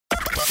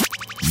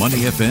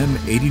Money FM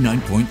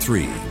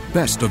 89.3.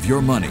 Best of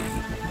your money.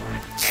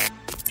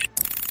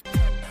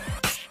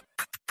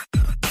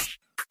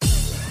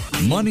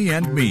 Money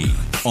and Me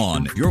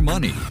on Your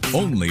Money,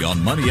 only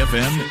on Money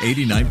FM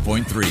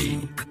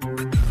 89.3.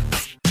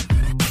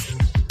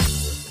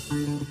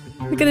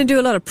 We're going to do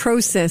a lot of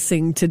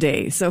processing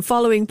today. So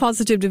following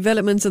positive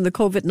developments on the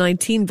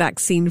COVID-19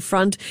 vaccine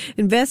front,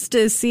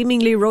 investors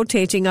seemingly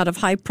rotating out of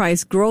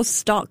high-priced growth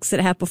stocks that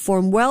have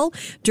performed well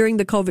during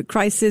the COVID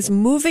crisis,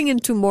 moving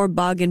into more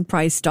bargain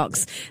price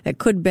stocks that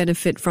could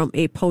benefit from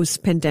a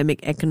post-pandemic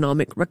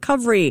economic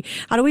recovery.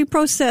 How do we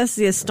process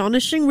the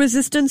astonishing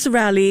resistance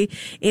rally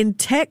in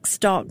tech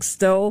stocks,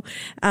 though,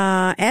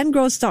 and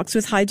growth stocks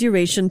with high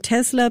duration,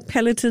 Tesla,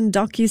 Peloton,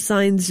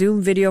 DocuSign, Zoom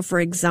Video,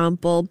 for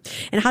example?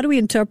 And how do we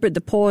interpret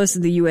the pause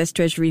in the U.S.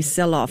 Treasury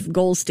sell-off,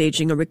 gold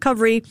staging a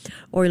recovery,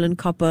 oil and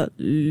copper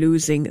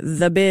losing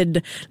the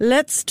bid?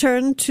 Let's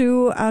turn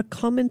to our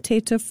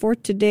commentator for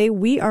today.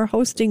 We are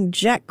hosting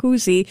Jack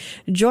Kusi,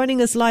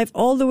 joining us live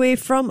all the way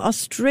from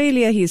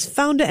Australia. He's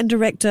founder and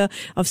director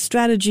of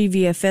Strategy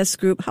VFS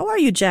Group. How are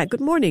you, Jack?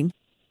 Good morning.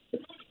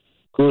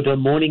 Good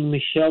morning,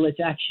 Michelle. It's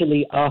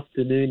actually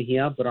afternoon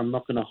here, but I'm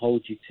not going to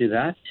hold you to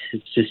that.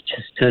 It's just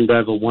turned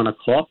over 1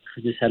 o'clock.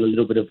 I just had a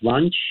little bit of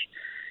lunch.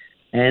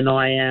 And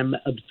I am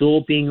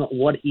absorbing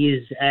what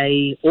is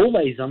I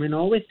always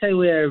say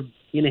we're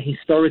in a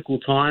historical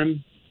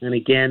time. And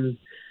again,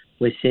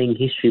 we're seeing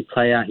history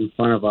play out in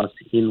front of us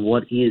in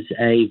what is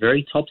a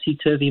very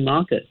topsy-turvy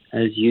market,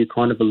 as you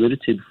kind of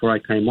alluded to before I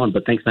came on.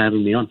 But thanks for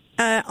having me on.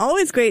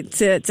 Always great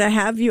to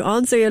have you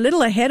on. So you're a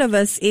little ahead of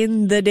us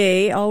in the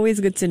day. Always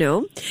good to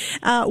know.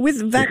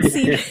 With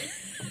vaccine...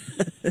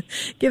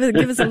 Give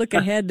us a look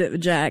ahead,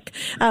 Jack.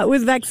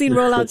 With vaccine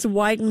rollouts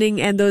widening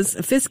and those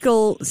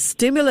fiscal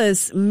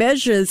stimulus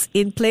measures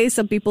in place,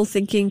 some people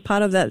thinking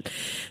part of that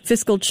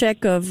fiscal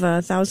check of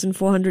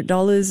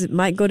 $1,400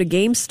 might go to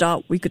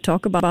GameStop. We could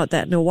talk about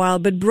that in a while.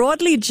 But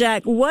broadly,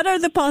 Jack, what are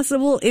the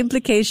possible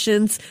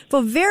implications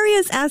for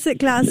various asset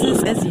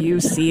classes as you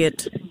see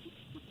it?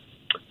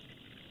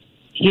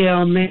 Yeah,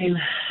 I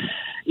mean,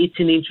 it's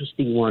an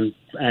interesting one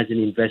as an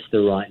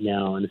investor right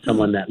now and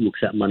someone that looks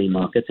at money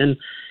markets. And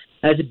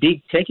as a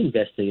big tech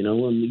investor,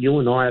 you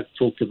and I have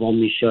talked on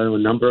this show a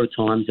number of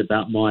times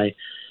about my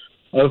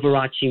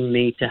overarching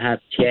need to have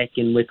tech,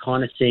 and we're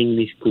kind of seeing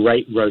this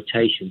great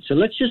rotation. So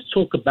let's just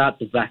talk about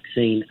the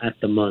vaccine at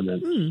the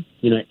moment.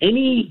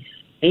 Any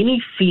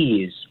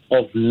fears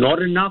of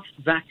not enough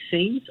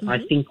vaccines, I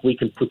think we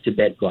can put to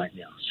bed right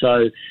now.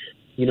 So,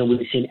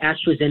 we've seen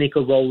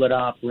AstraZeneca roll it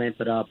up, ramp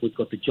it up. We've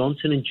got the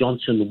Johnson &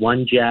 Johnson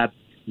one jab.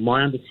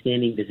 My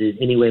understanding is there's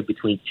anywhere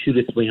between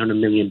 200 to 300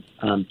 million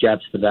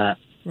jabs for that.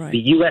 Right. The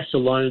US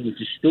alone, which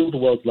is still the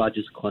world's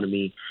largest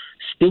economy,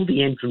 still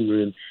the engine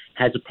room,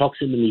 has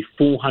approximately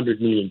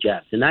 400 million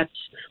jabs. And that's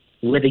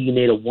whether you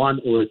need a 1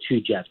 or a 2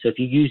 jab. So if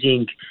you're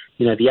using,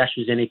 the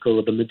AstraZeneca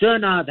or the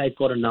Moderna, they've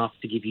got enough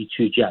to give you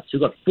 2 jabs. So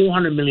we've got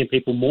 400 million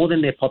people, more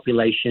than their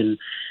population,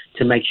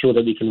 to make sure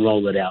that we can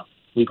roll it out.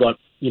 We've got,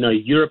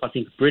 Europe, I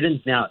think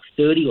Britain's now at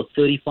 30 or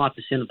 35%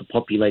 of the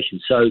population.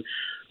 So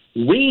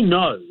we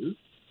know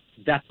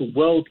that the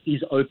world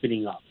is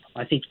opening up.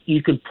 I think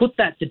you can put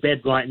that to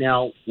bed right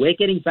now. We're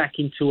getting back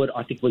into it.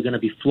 I think we're going to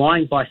be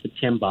flying by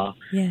September.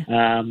 Yeah.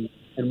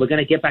 And we're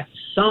going to get back to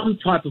some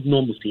type of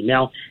normalcy.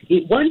 Now,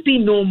 it won't be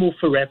normal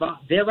forever.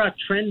 There are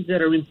trends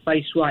that are in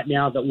place right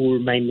now that will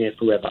remain there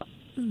forever.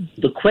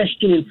 The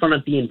question in front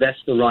of the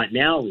investor right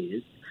now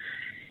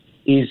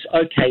is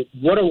okay,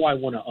 what do I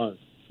want to own?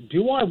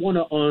 Do I want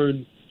to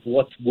own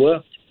what's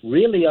worked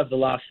really over the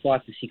last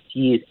 5 to 6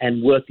 years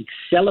and worked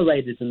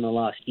accelerated in the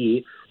last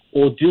year?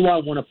 Or do I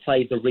want to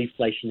play the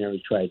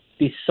reflationary trade,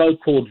 this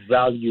so-called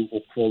value or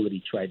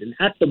quality trade? And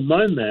at the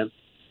moment,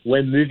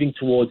 we're moving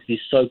towards this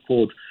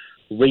so-called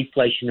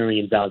reflationary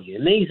in value.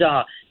 And these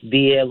are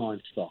the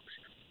airline stocks,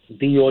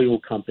 the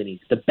oil companies,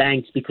 the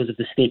banks because of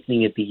the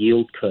steepening of the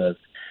yield curve.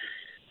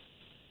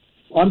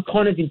 I'm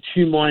kind of in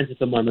two minds at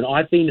the moment.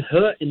 I've been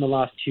hurt in the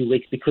last 2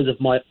 weeks because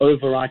of my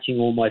overarching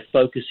or my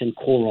focus and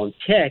core on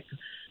tech,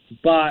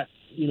 but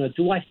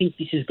do I think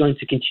this is going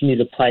to continue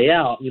to play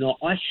out?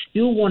 I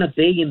still want to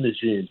be in the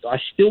Zooms. I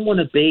still want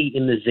to be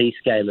in the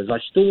Zscalers. I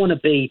still want to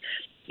be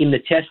in the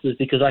Teslas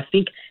because I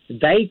think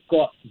they've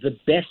got the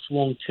best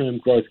long-term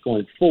growth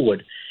going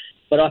forward.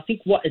 But I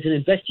think what, as an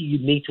investor, you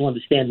need to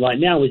understand right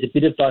now is a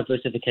bit of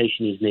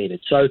diversification is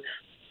needed. So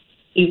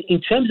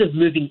in terms of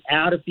moving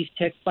out of this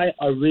tech play,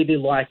 I really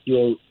like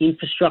your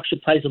infrastructure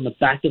plays on the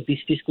back of this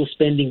fiscal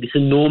spending, this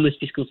enormous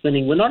fiscal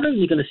spending. We're not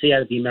only going to see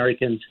out of the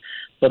Americans,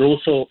 but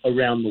also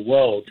around the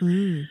world.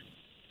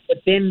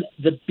 But then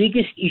the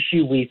biggest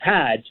issue we've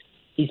had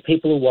is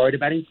people are worried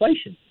about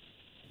inflation.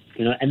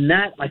 And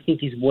that, I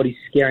think, is what is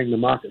scaring the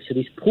market. So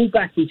this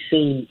pullback we've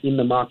seen in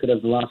the market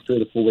over the last 3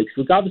 to 4 weeks,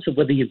 regardless of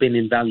whether you've been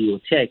in value or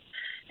tech,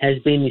 has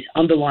been this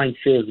underlying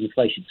fear of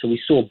inflation. So we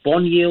saw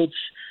bond yields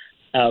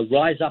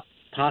rise up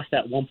past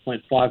that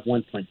 1.5,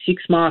 1.6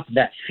 mark,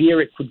 that fear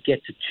it could get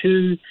to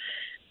 2,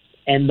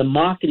 and the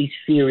market is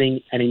fearing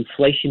an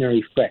inflationary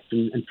effect.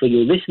 And for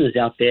your listeners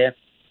out there,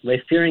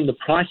 We're fearing the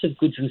price of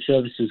goods and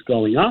services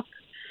going up.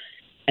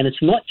 And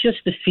it's not just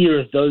the fear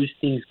of those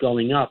things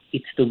going up,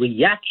 it's the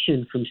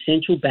reaction from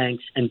central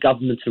banks and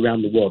governments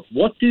around the world.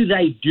 What do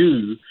they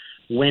do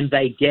when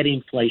they get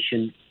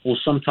inflation or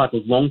some type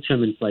of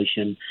long-term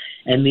inflation?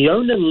 And the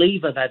only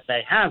lever that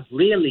they have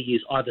really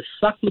is either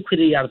suck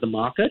liquidity out of the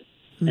market,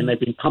 and they've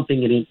been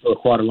pumping it in for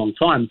quite a long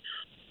time,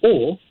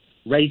 or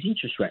raise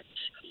interest rates.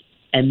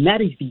 And that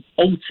is the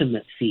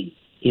ultimate fear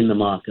in the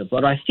market.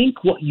 But I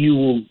think what you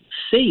will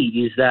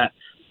see is that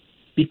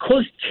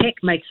because tech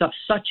makes up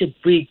such a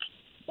big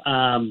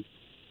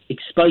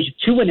exposure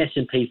to an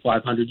S&P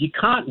 500, you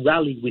can't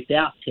rally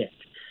without tech.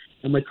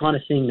 And we're kind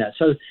of seeing that.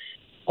 So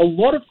a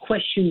lot of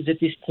questions at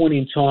this point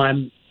in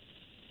time.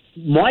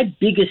 My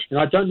biggest, and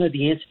I don't know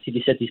the answer to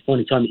this at this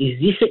point in time,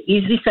 is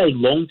this a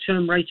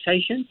long-term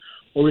rotation,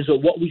 or is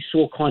it what we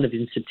saw kind of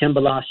in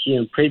September last year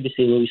and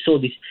previously, where we saw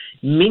this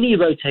mini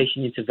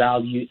rotation into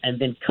value and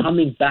then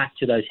coming back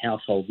to those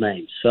household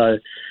names? So,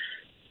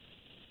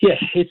 yeah,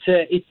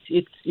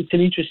 it's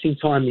an interesting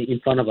time in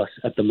front of us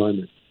at the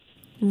moment.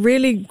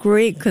 Really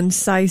great,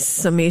 concise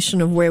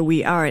summation of where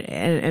we are,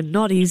 and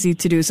not easy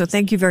to do. So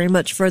thank you very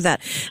much for that.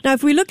 Now,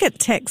 if we look at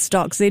tech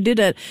stocks, they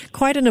did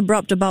quite an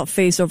abrupt about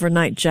face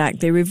overnight, Jack.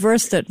 They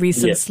reversed that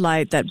recent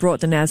slide that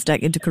brought the NASDAQ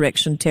into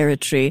correction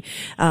territory.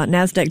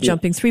 NASDAQ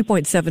jumping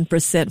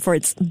 3.7% for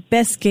its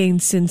best gain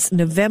since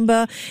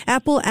November.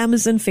 Apple,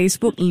 Amazon,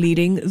 Facebook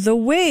leading the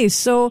way.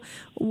 So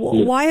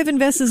why have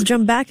investors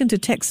jumped back into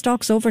tech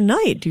stocks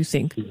overnight, do you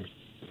think?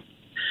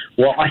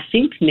 Well, I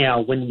think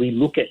now when we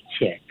look at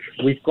tech,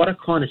 we've got to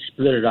kind of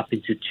split it up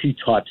into two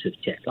types of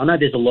tech. I know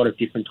there's a lot of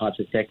different types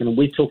of tech, and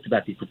we've talked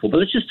about this before, but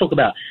let's just talk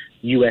about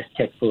US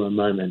tech for a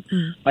moment.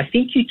 I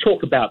think you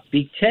talk about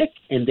big tech,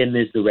 and then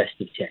there's the rest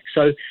of tech.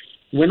 So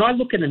when I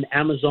look at an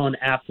Amazon,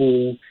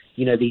 Apple,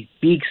 these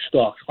big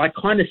stocks, I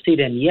kind of see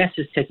them, yes,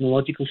 as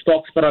technological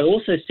stocks, but I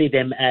also see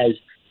them as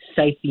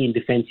safety and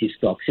defensive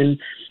stocks.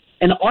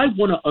 And I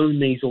want to own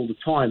these all the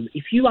time.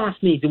 If you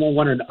ask me, do I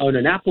want to own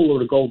an Apple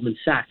or a Goldman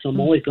Sachs, I'm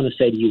always going to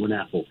say to you an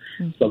Apple.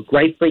 It's got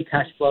great free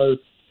cash flow.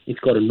 It's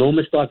got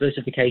enormous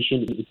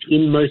diversification. It's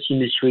in most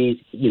industries.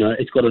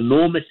 It's got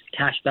enormous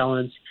cash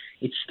balance.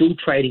 It's still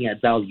trading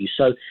at value.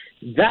 So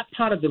that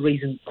part of the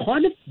reason,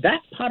 that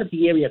part of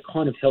the area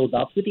kind of held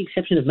up, with the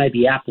exception of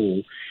maybe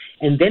Apple.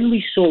 And then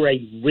we saw a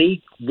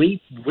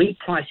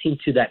reprice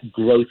into that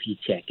growthy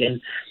tech.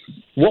 And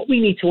what we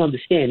need to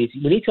understand is,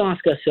 we need to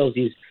ask ourselves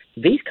is,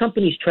 these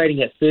companies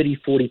trading at 30,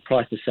 40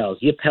 price to sales,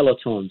 your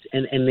Pelotons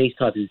and these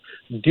types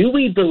of, do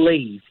we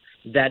believe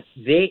that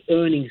their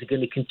earnings are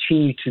going to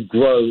continue to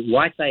grow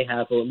like they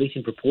have, or at least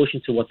in proportion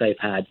to what they've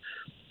had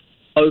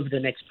over the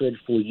next 3 to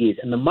 4 years?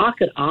 And the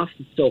market asked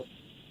itself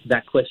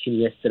that question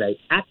yesterday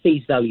at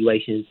these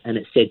valuations, and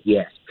it said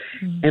yes.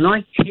 And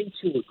I tend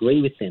to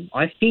agree with them.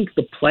 I think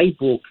the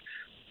playbook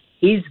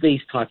is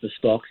these type of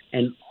stocks,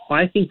 and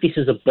I think this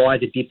is a buy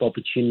the dip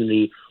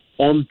opportunity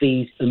on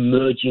these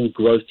emerging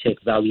growth tech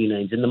value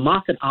names. And the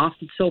market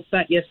asked itself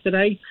that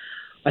yesterday.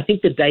 I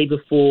think the day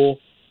before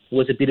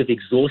was a bit of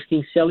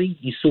exhausting selling.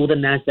 You saw the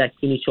NASDAQ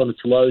finish on its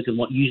lows, and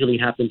what usually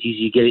happens is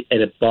you get it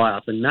at a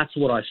buy-up, and that's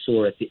what I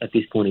saw at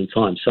this point in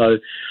time. So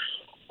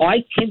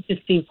I tend to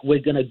think we're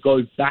going to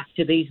go back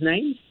to these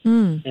names,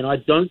 and I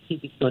don't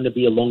think it's going to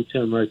be a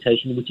long-term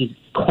rotation, which is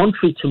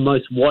contrary to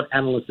most what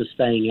analysts are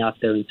saying out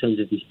there in terms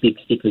of this big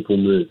cyclical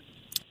move.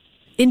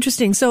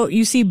 Interesting. So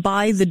you see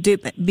buy the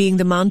dip being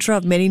the mantra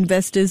of many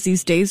investors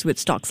these days with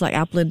stocks like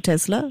Apple and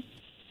Tesla?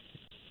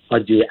 I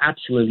do,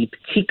 absolutely,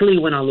 particularly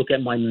when I look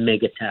at my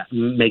mega cap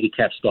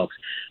stocks.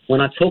 When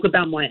I talk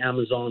about my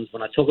Amazons,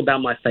 when I talk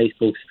about my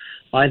Facebooks,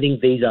 I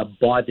think these are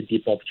buy the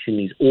dip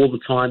opportunities all the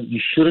time. You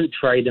shouldn't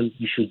trade them.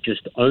 You should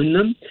just own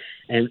them,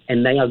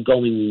 and they are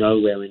going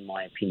nowhere, in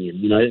my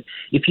opinion.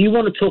 If you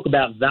want to talk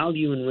about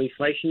value and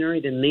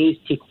reflationary, then these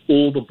tick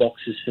all the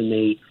boxes for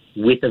me,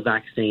 with a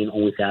vaccine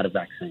or without a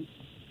vaccine.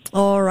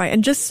 All right.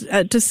 And just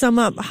to sum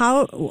up,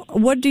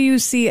 what do you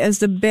see as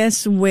the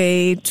best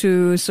way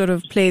to sort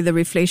of play the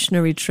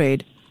reflationary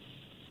trade?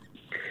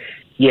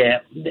 Yeah,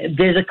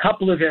 there's a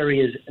couple of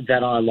areas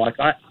that I like.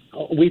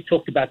 We've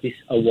talked about this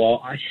a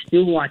while. I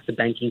still like the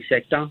banking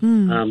sector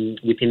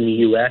within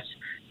the US,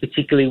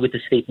 particularly with the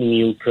steepening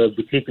yield curve,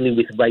 particularly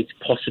with rates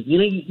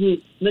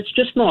possibly. It's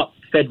just not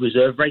Fed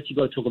Reserve rates. You've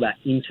got to talk about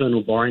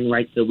internal borrowing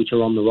rates, which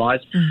are on the rise.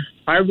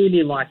 I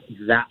really like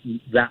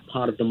that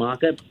part of the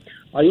market.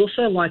 I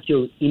also like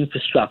your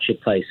infrastructure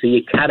plays, so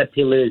your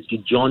Caterpillars,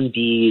 your John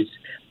Deeres,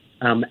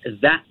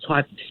 that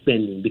type of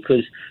spending,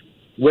 because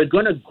we're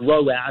going to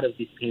grow out of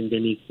this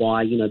pandemic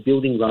by,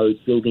 building roads,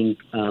 building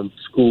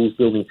schools,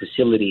 building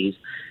facilities,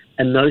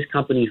 and those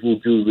companies will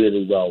do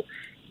really well.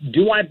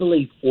 Do I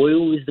believe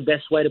oil is the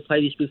best way to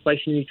play this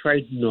reflationary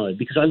trade? No,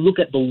 because I look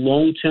at the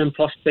long-term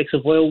prospects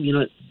of oil,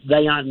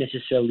 they aren't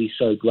necessarily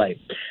so great.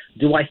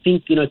 Do I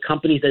think,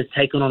 companies that have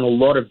taken on a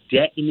lot of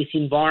debt in this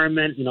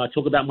environment, I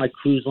talk about my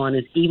cruise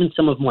liners, even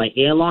some of my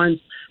airlines,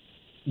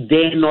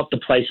 they're not the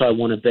place I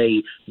want to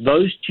be.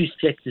 Those two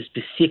sectors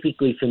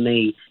specifically for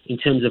me in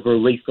terms of a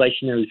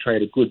reflationary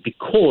trade are good,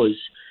 because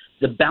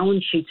the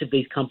balance sheets of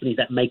these companies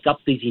that make up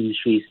these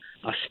industries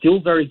are still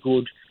very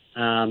good,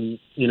 and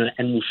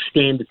will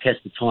stand the test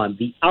of time.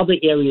 The other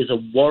areas are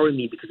worrying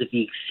me because of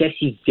the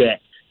excessive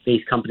debt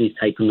these companies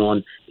taken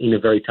on in a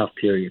very tough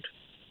period.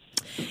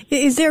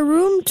 Is there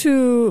room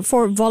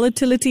for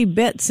volatility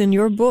bets in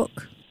your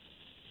book?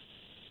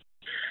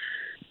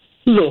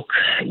 Look,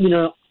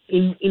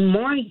 in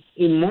my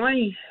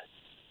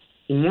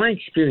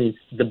experience,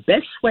 the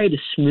best way to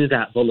smooth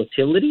out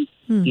volatility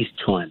is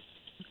time.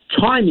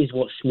 Time is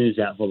what smooths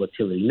out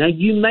volatility. Now,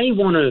 you may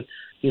want to,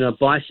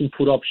 buy some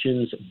put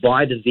options,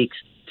 buy the VIX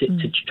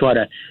to try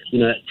to,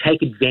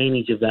 take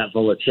advantage of that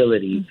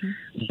volatility.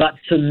 Mm-hmm. But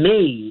for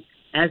me,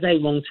 as a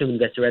long-term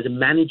investor, as a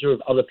manager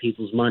of other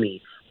people's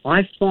money,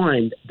 I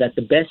find that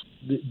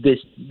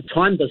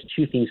time does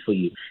two things for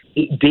you.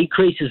 It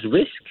decreases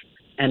risk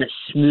and it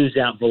smooths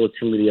out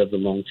volatility over the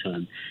long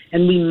term.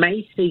 And we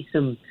may see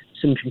some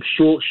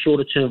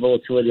shorter-term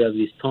volatility over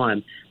this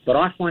time, but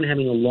I find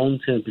having a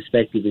long-term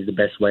perspective is the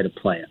best way to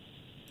play it.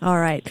 All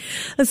right.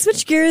 Let's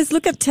switch gears.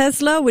 Look at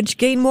Tesla, which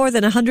gained more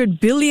than $100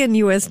 billion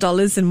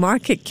in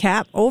market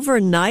cap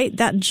overnight.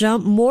 That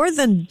jumped more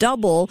than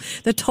double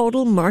the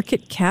total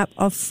market cap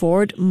of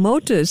Ford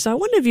Motors. So I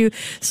wonder if you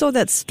saw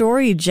that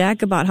story,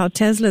 Jack, about how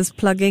Tesla is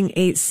plugging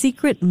a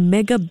secret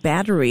mega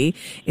battery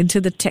into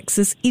the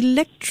Texas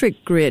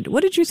electric grid.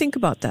 What did you think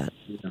about that?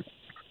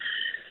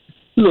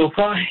 Look,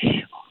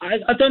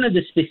 I don't know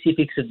the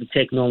specifics of the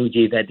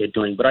technology that they're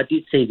doing, but I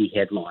did see the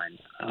headline.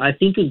 I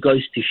think it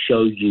goes to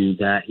show you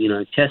that,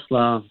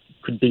 Tesla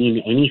could be in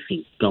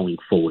anything going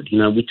forward.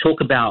 We talk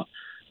about,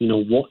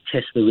 what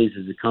Tesla is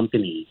as a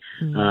company.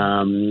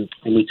 And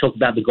we talk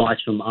about the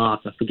guys from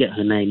ARK, I forget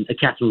her name,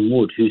 Catherine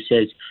Wood, who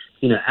says,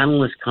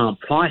 analysts can't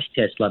price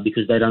Tesla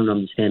because they don't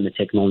understand the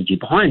technology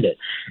behind it.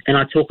 And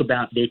I talk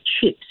about their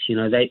chips.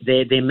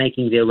 They're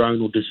making their own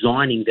or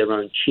designing their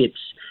own chips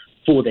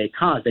for their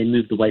cars. They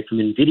moved away from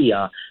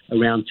NVIDIA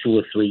around 2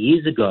 or 3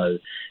 years ago.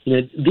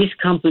 This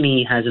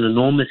company has an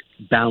enormous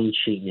balance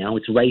sheet now.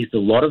 It's raised a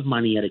lot of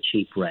money at a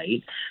cheap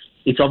rate.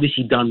 It's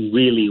obviously done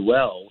really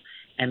well,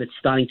 and it's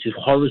starting to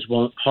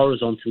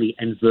horizontally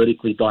and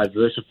vertically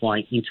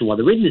diversify into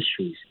other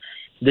industries.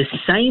 The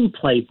same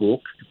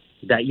playbook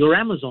that your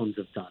Amazons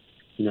have done.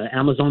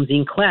 Amazon's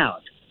in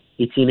cloud.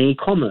 It's in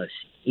e-commerce.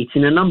 It's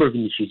in a number of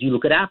industries. You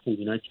look at Apple,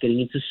 it's getting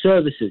into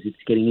services.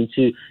 It's getting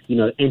into,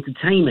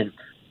 entertainment.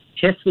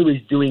 Tesla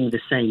is doing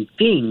the same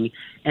thing,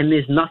 and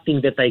there's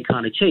nothing that they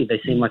can't achieve. They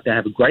seem like they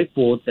have a great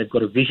board. They've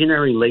got a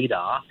visionary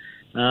leader.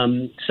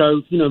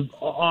 So,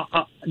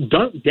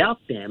 don't doubt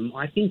them.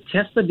 I think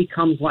Tesla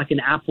becomes like an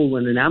Apple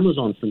and an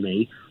Amazon for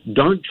me.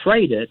 Don't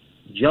trade it,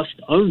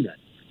 just own it.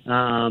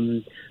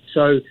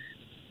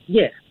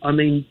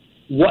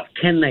 What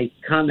can't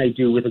they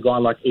do with a guy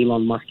like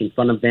Elon Musk in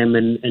front of them?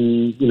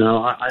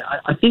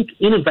 I think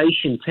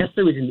innovation,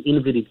 Tesla is an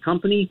innovative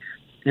company.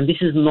 And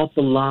this is not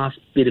the last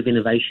bit of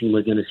innovation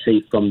we're going to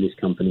see from this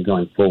company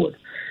going forward.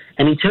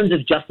 And in terms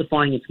of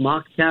justifying its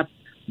market cap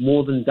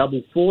more than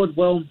double Ford,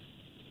 well,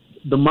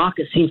 the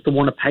market seems to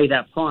want to pay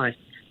that price.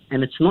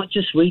 And it's not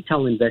just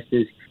retail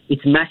investors,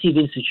 it's massive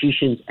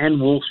institutions and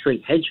Wall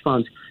Street hedge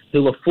funds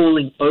who are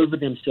falling over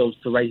themselves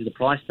to raise the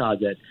price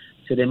target.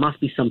 So there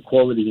must be some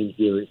quality in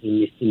here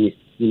in this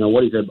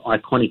what is an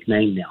iconic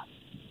name now.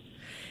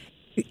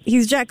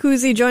 He's Jack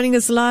Kusi joining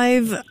us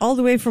live all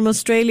the way from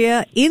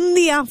Australia in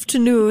the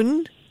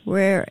afternoon,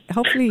 where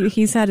hopefully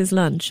he's had his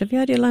lunch. Have you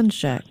had your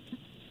lunch, Jack?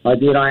 I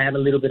did. I had a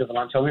little bit of a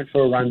lunch. I went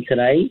for a run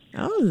today.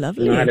 Oh,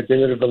 lovely. I had a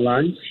bit of a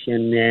lunch,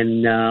 and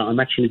then I'm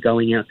actually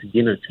going out to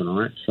dinner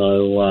tonight,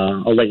 so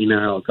I'll let you know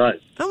how it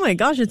goes. Oh, my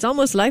gosh. It's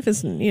almost life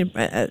is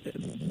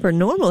per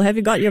normal. Have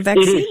you got your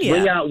vaccine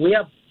yet? We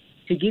are.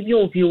 To give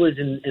your viewers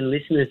and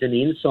listeners an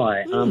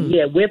insight,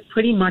 we're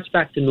pretty much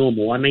back to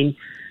normal. I mean,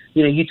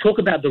 you talk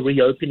about the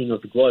reopening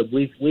of the globe.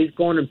 We've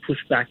gone and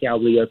pushed back our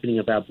reopening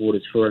of our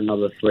borders for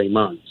another 3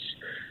 months.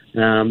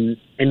 And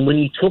when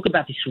you talk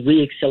about this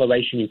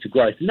re-acceleration into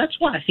growth, and that's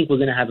why I think we're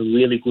going to have a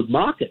really good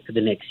market for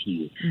the next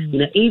year,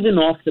 even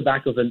off the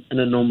back of an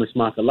enormous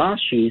market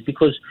last year, is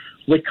because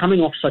we're coming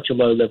off such a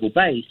low-level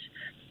base.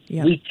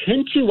 Yeah. We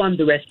tend to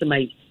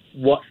underestimate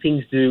what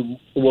things do.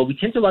 Well, we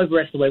tend to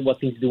overestimate what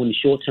things do in the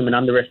short term and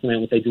underestimate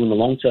what they do in the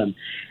long term.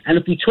 And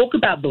if we talk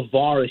about the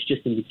virus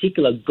just in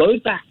particular, go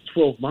back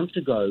 12 months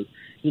ago,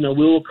 we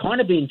were kind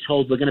of being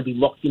told we're going to be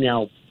locked in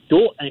our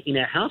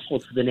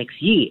households for the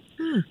next year.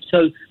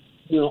 So,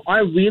 I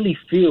really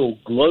feel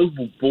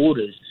global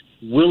borders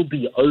will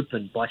be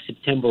open by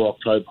September,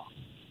 October.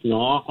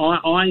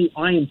 I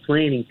am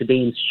planning to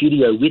be in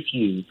studio with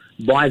you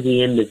by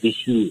the end of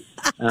this year.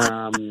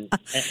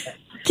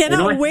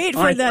 Cannot wait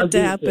for that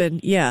to happen.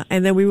 Yeah,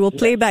 and then we will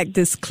play back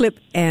this clip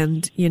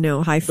and,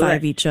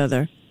 high-five each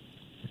other.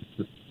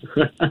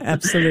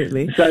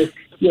 Absolutely. So,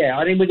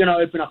 I think we're going to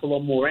open up a lot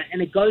more.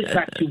 And it goes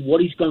back to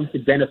what is going to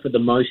benefit the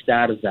most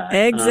out of that.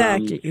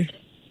 Exactly.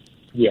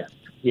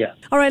 Yeah.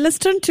 All right, let's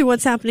turn to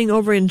what's happening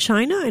over in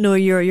China. I know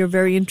you're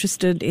very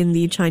interested in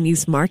the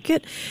Chinese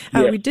market.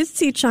 We did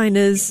see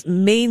China's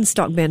main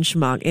stock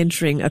benchmark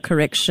entering a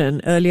correction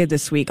earlier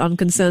this week on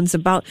concerns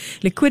about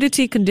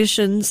liquidity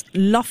conditions,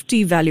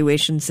 lofty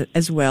valuations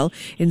as well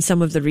in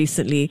some of the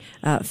recently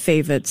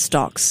favored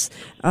stocks.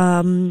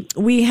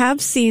 We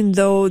have seen,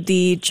 though,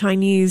 the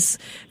Chinese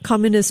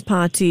Communist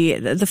Party,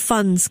 the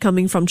funds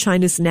coming from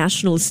China's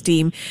national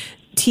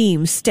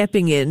team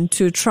stepping in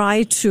to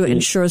try to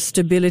ensure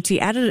stability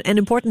at an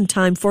important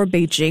time for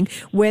Beijing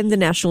when the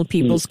National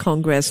People's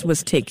Congress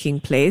was taking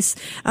place.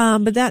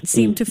 But that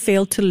seemed to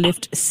fail to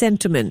lift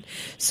sentiment.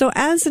 So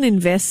as an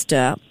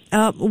investor,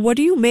 what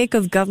do you make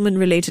of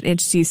government-related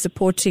entities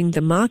supporting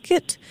the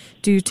market?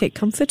 Do you take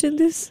comfort in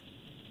this?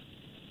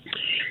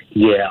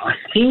 Yeah, I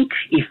think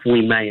if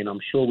we may, and I'm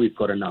sure we've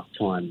got enough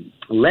time,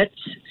 let's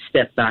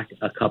step back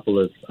a couple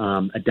of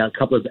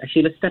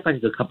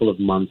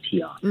months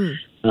here.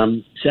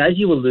 So as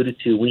you alluded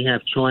to, we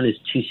have China's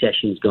two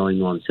sessions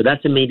going on. So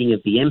that's a meeting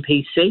of the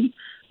MPC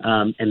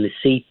and the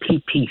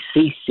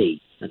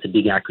CPPCC. That's a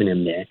big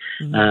acronym there.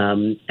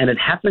 And it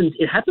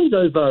happens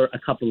over a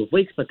couple of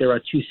weeks, but there are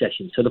two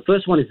sessions. So the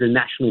first one is the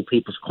National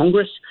People's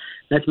Congress.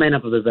 That's made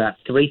up of about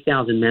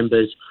 3,000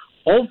 members.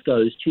 Of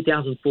those,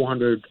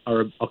 2,400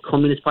 are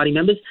Communist Party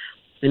members,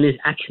 and there's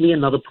actually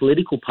another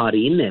political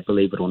party in there,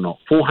 believe it or not.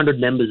 400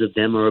 members of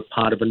them are a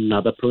part of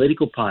another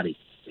political party.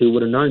 Who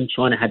would have known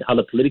China had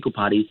other political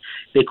parties?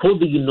 They're called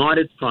the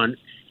United Front,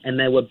 and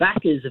they were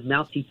backers of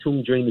Mao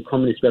Zedong during the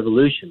Communist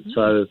Revolution.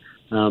 So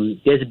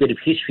there's a bit of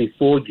history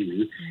for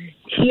you.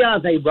 Here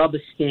they rubber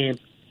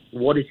stamp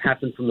what has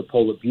happened from the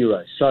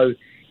Politburo. So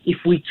if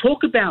we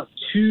talk about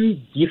two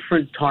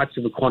different types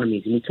of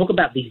economies, and we talk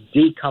about this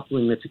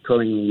decoupling that's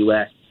occurring in the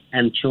US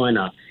and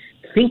China,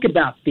 think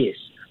about this.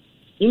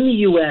 In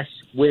the US,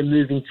 they're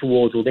moving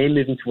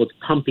towards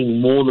pumping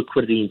more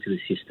liquidity into the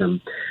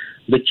system.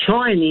 The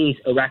Chinese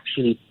are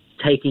actually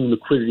taking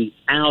liquidity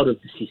out of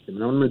the system.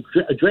 And I'm going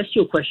to address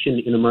your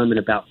question in a moment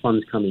about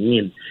funds coming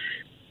in.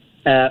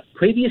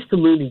 Previous to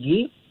Lunar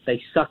Year, they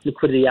sucked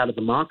liquidity out of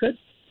the market.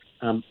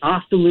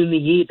 After Lunar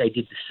Year, they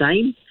did the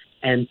same.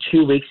 And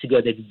 2 weeks ago,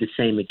 they did the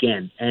same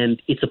again.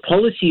 And it's a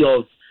policy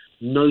of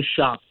no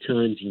sharp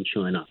turns in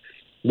China.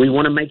 We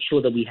want to make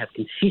sure that we have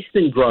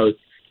consistent growth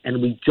and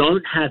we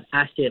don't have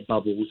asset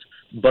bubbles,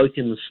 both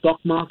in the stock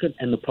market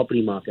and the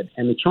property market.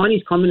 And the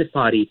Chinese Communist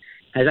Party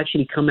has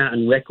actually come out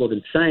on record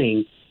and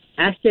saying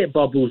asset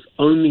bubbles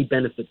only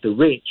benefit the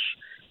rich.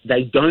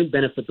 They don't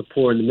benefit the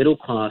poor and the middle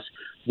class.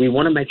 We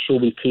want to make sure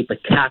we keep a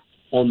cap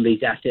on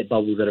these asset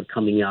bubbles that are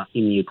coming out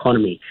in the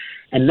economy.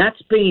 And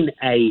that's been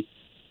a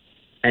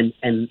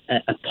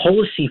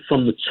policy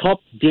from the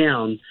top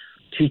down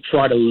to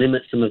try to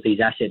limit some of these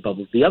asset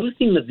bubbles. The other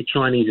thing that the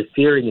Chinese are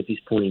fearing at this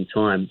point in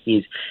time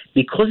is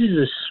because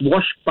there's a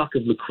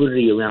swashbuckle of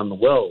liquidity around the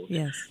world,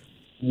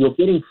 you're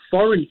getting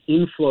foreign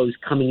inflows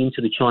coming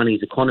into the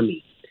Chinese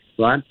economy,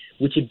 right?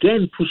 Which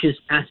again pushes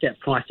asset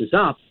prices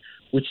up,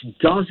 which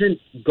doesn't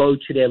go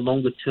to their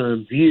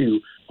longer-term view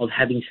of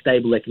having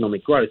stable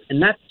economic growth.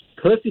 And that's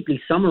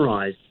perfectly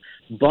summarized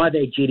by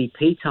their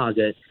GDP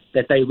target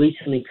that they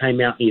recently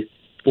came out with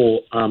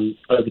for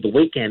over the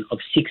weekend of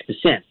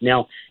 6%.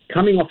 Now,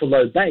 coming off a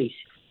low base,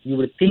 you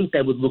would think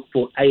they would look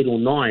for 8 or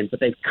 9, but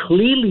they've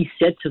clearly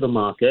said to the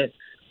market,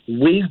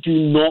 we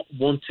do not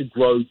want to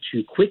grow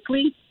too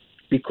quickly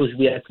because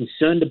we are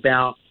concerned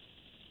about,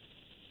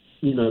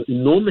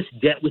 enormous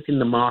debt within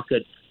the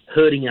market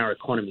hurting our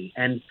economy.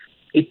 And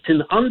it's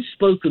an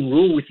unspoken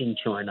rule within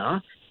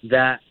China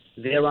that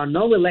there are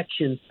no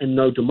elections and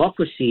no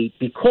democracy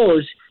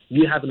because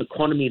you have an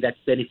economy that's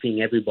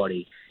benefiting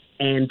everybody.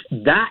 And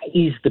that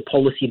is the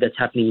policy that's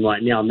happening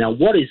right now. Now,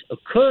 what has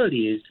occurred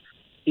is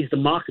the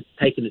market's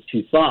taken it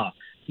too far.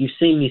 You've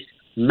seen this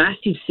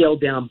massive sell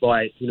down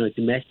by,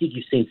 domestic.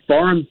 You've seen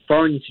foreign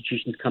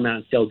institutions come out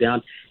and sell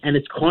down, and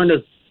it's kind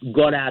of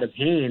got out of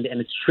hand, and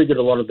it's triggered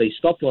a lot of these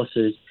stop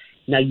losses.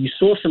 Now, you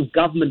saw some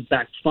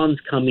government-backed funds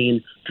come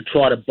in to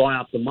try to buy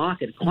up the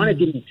market. It kind of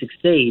didn't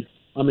succeed.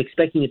 I'm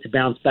expecting it to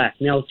bounce back.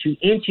 Now, to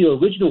answer your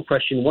original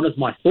question, what is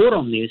my thought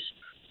on this?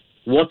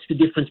 What's the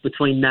difference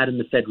between that and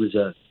the Fed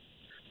Reserve?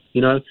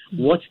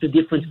 What's the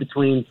difference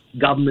between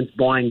governments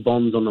buying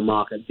bonds on the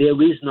market?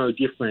 There is no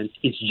difference.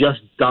 It's just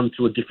done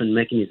through a different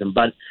mechanism.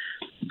 But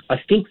I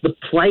think the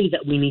play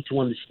that we need to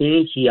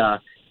understand here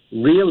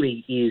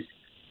really is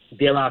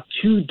there are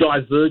two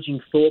diverging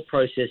thought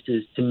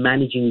processes to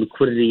managing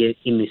liquidity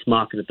in this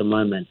market at the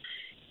moment.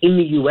 In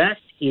the US,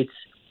 it's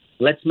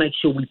let's make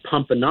sure we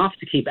pump enough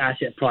to keep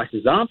asset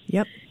prices up.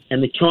 Yep.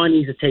 And the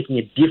Chinese are taking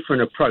a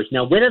different approach.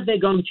 Now, whether they're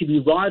going to be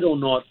right or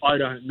not, I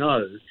don't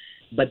know.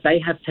 But they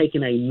have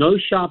taken a no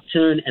sharp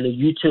turn and a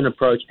U-turn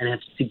approach and have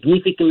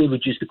significantly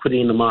reduced liquidity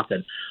in the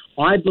market.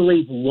 I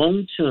believe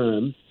long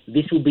term,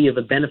 this will be of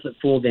a benefit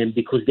for them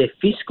because their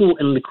fiscal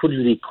and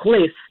liquidity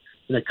cliff,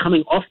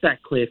 coming off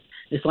that cliff,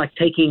 it's like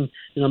taking,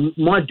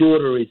 my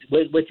daughter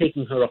we're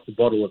taking her off the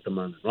bottle at the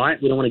moment, right?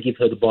 We don't want to give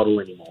her the bottle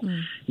anymore.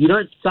 You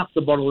don't suck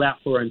the bottle out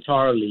for her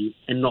entirely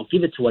and not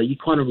give it to her. You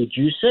kind of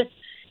reduce it.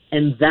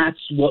 And that's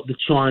what the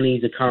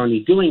Chinese are currently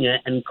doing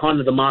it, and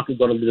kind of the market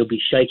got a little bit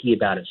shaky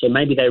about it. So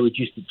maybe they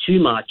reduced it too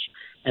much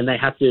and they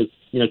have to,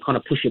 kind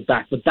of push it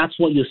back. But that's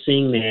what you're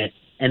seeing there,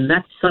 and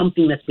that's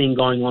something that's been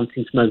going on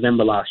since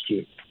November last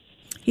year.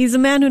 He's a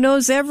man who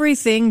knows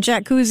everything.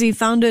 Jack Kusi,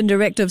 founder and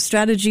director of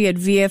strategy at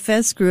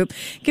VFS Group.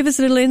 Give us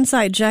a little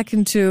insight, Jack,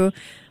 into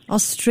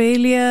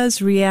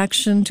Australia's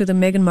reaction to the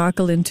Meghan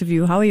Markle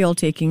interview. How are you all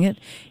taking it?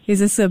 Is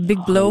this a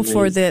big blow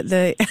for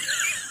the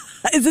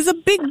Is this a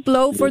big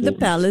blow for the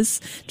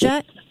palace,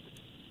 Jack?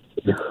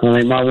 I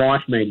mean, my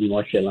wife made me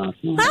watch it last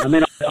night. I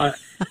mean,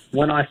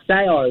 when I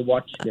say I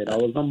watched it, I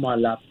was on my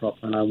laptop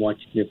and I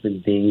watched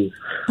different things.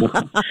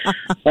 I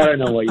don't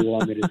know what you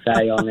want me to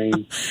say. I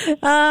mean,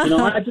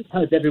 I just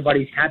hope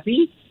everybody's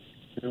happy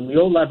and we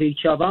all love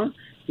each other.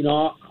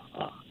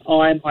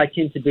 I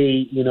tend to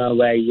be,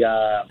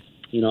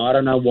 I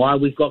don't know why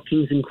we've got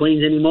kings and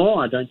queens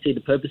anymore. I don't see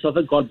the purpose of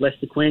it. God bless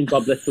the Queen.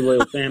 God bless the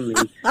royal family.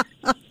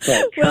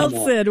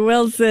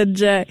 Well said,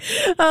 Jack.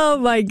 Oh,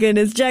 my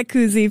goodness. Jack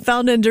Kusi,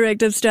 founder and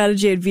director of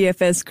strategy at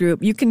VFS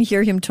Group. You can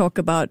hear him talk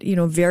about,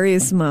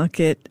 various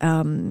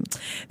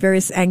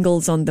various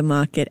angles on the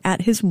market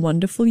at his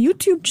wonderful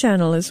YouTube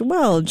channel as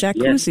well, Jack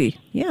Kusi.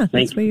 Yeah,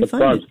 that's where you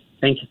find it.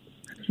 Thank you.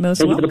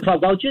 Most welcome. Thank you for the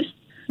plug.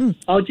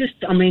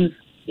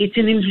 It's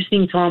an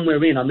interesting time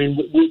we're in. I mean,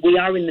 we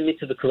are in the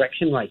midst of a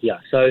correction right here.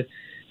 So,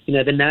 the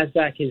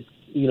NASDAQ is,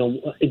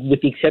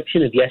 with the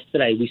exception of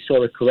yesterday, we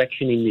saw a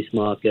correction in this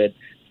market.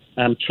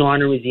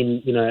 China is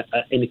in,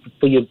 and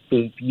for your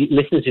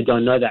listeners who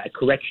don't know that, a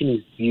correction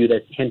is viewed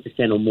as 10%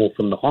 or more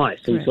from the high.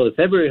 So we saw the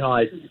February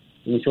highs and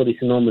we saw this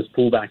enormous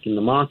pullback in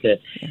the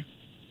market. Yeah.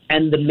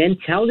 And the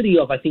mentality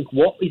of, I think,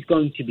 what is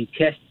going to be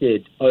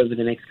tested over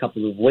the next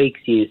couple of weeks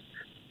is,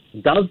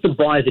 does the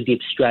buy the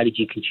dip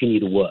strategy continue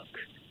to work,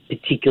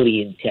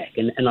 particularly in tech?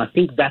 And I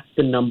think that's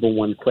the number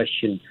one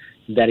question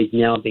that is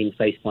now being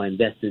faced by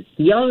investors.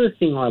 The other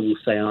thing I will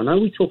say, and I know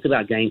we talked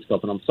about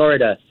GameStop, and I'm sorry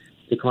to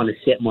kind of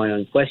set my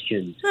own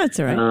questions. That's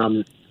all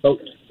right. But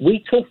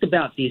we talked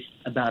about this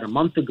about a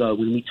month ago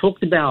when we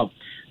talked about,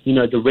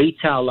 the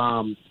retail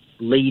arm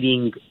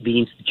leading the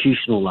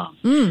institutional arm.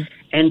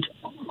 And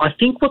I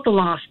think what the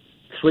last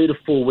 3 to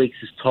 4 weeks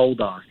has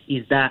told us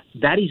is that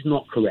that is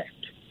not correct.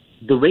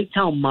 The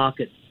retail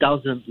market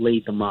doesn't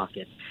lead the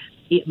market.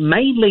 It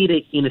may lead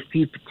it in a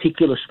few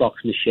particular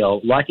stocks, Michelle,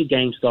 like a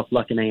GameStop,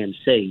 like an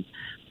AMC.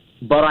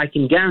 But I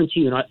can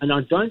guarantee you, and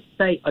I don't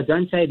say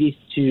this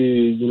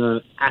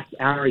to act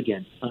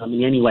arrogant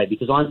in any way,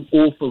 because I'm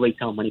all for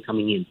retail money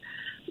coming in.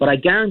 But I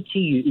guarantee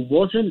you, it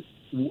wasn't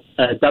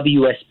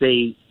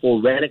WSB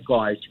or Reddit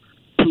guys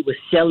who were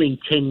selling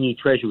 10-year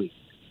treasuries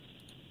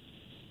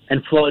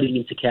and floating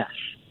into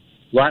cash,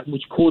 right?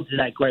 Which caused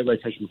that great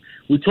rotation.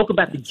 We talk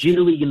about the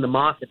jittery in the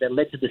market that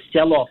led to the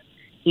sell-off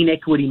in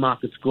equity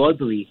markets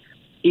globally.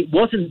 It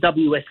wasn't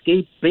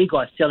WSB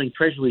guys selling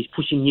treasuries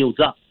pushing yields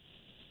up,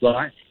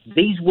 right?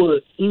 These were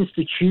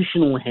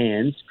institutional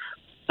hands,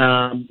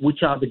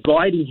 which are the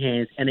guiding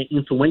hands and the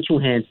influential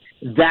hands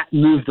that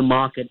moved the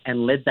market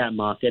and led that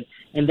market.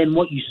 And then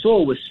what you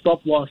saw was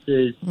stop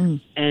losses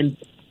and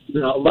a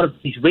lot of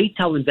these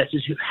retail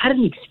investors who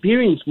hadn't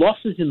experienced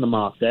losses in the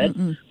market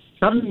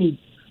suddenly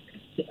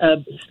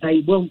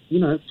say, well,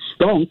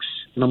 stonks,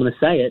 and I'm going to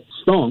say it,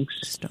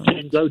 stonks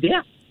can go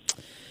down.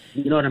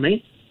 You know what I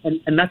mean?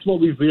 And that's what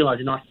we've realized.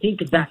 And I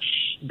think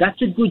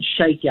that's a good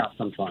shakeout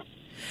sometimes.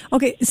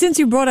 Okay, since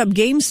you brought up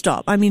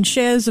GameStop,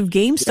 shares of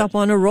GameStop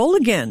on a roll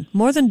again,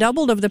 more than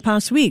doubled over the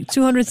past week,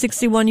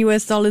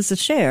 $261 a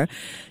share.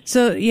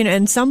 So,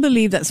 and some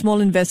believe that small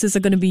investors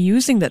are going to be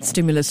using that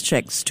stimulus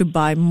checks to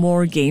buy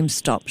more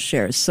GameStop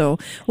shares. So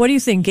what do you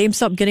think?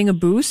 GameStop getting a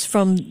boost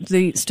from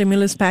the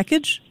stimulus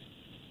package?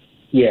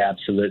 Yeah,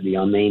 absolutely.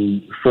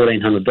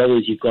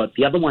 $1,400. You've got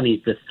the other one is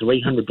the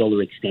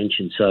 $300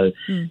 extension. So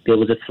there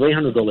was a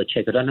 $300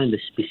 check. I don't know the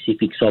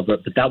specifics of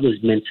it, but that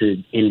was meant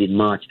to end in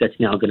March. That's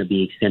now going to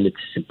be extended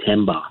to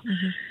September.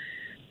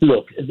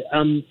 Look,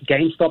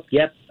 GameStop,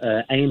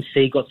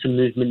 AMC got some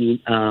movement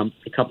a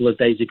couple of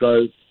days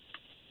ago.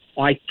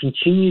 I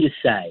continue to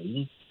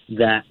say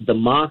that the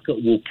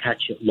market will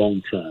catch it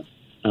long term.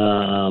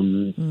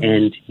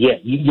 And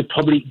you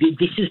probably,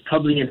 this is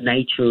probably a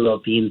nature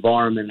of the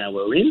environment that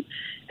we're in,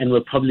 and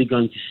we're probably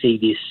going to see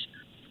this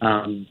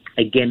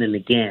again and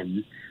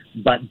again.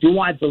 But do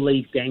I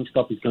believe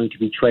GameStop is going to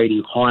be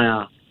trading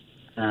higher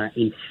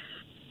in,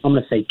 I'm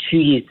going to say 2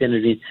 years than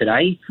it is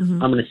today? I'm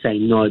going to say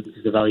no,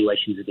 because the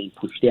valuations are being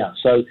pushed out.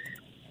 So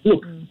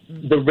look,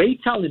 the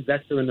retail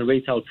investor and the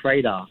retail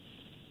trader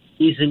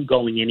isn't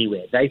going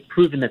anywhere. They've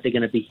proven that they're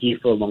going to be here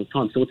for a long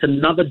time. So it's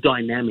another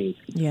dynamic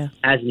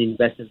as an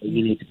investor that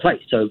you need to play.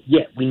 So,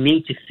 we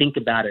need to think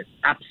about it,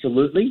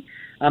 absolutely.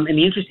 And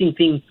the interesting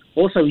thing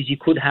also is you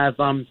could have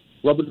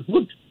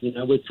Robinhood.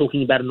 We're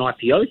talking about an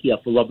IPO here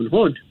for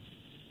Robinhood,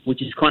 which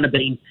has kind of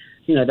been,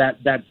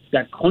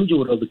 that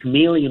conduit or the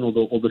chameleon or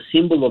the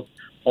symbol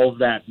of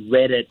that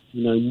Reddit,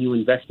 new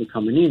investor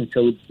coming in.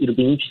 So it'll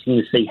be interesting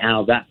to see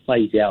how that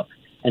plays out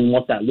and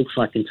what that looks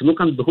like, and to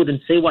look under the hood and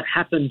see what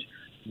happened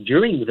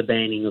during the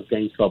banning of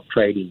GameStop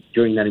trading,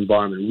 during that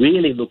environment.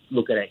 Really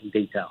look at it in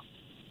detail.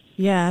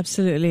 Yeah,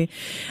 absolutely.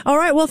 All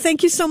right. Well,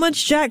 thank you so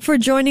much, Jack, for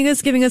joining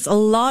us, giving us a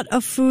lot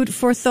of food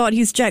for thought.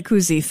 He's Jack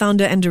Kuzi,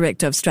 founder and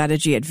director of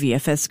strategy at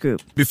VFS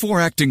Group. Before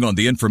acting on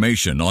the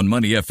information on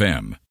Money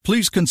FM,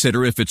 please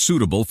consider if it's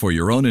suitable for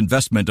your own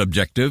investment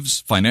objectives,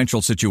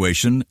 financial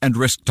situation, and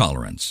risk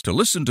tolerance. To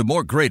listen to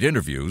more great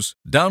interviews,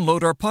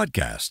 download our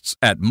podcasts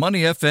at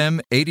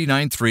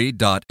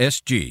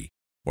moneyfm893.sg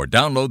or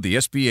download the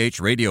SPH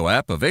radio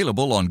app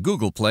available on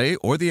Google Play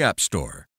or the App Store.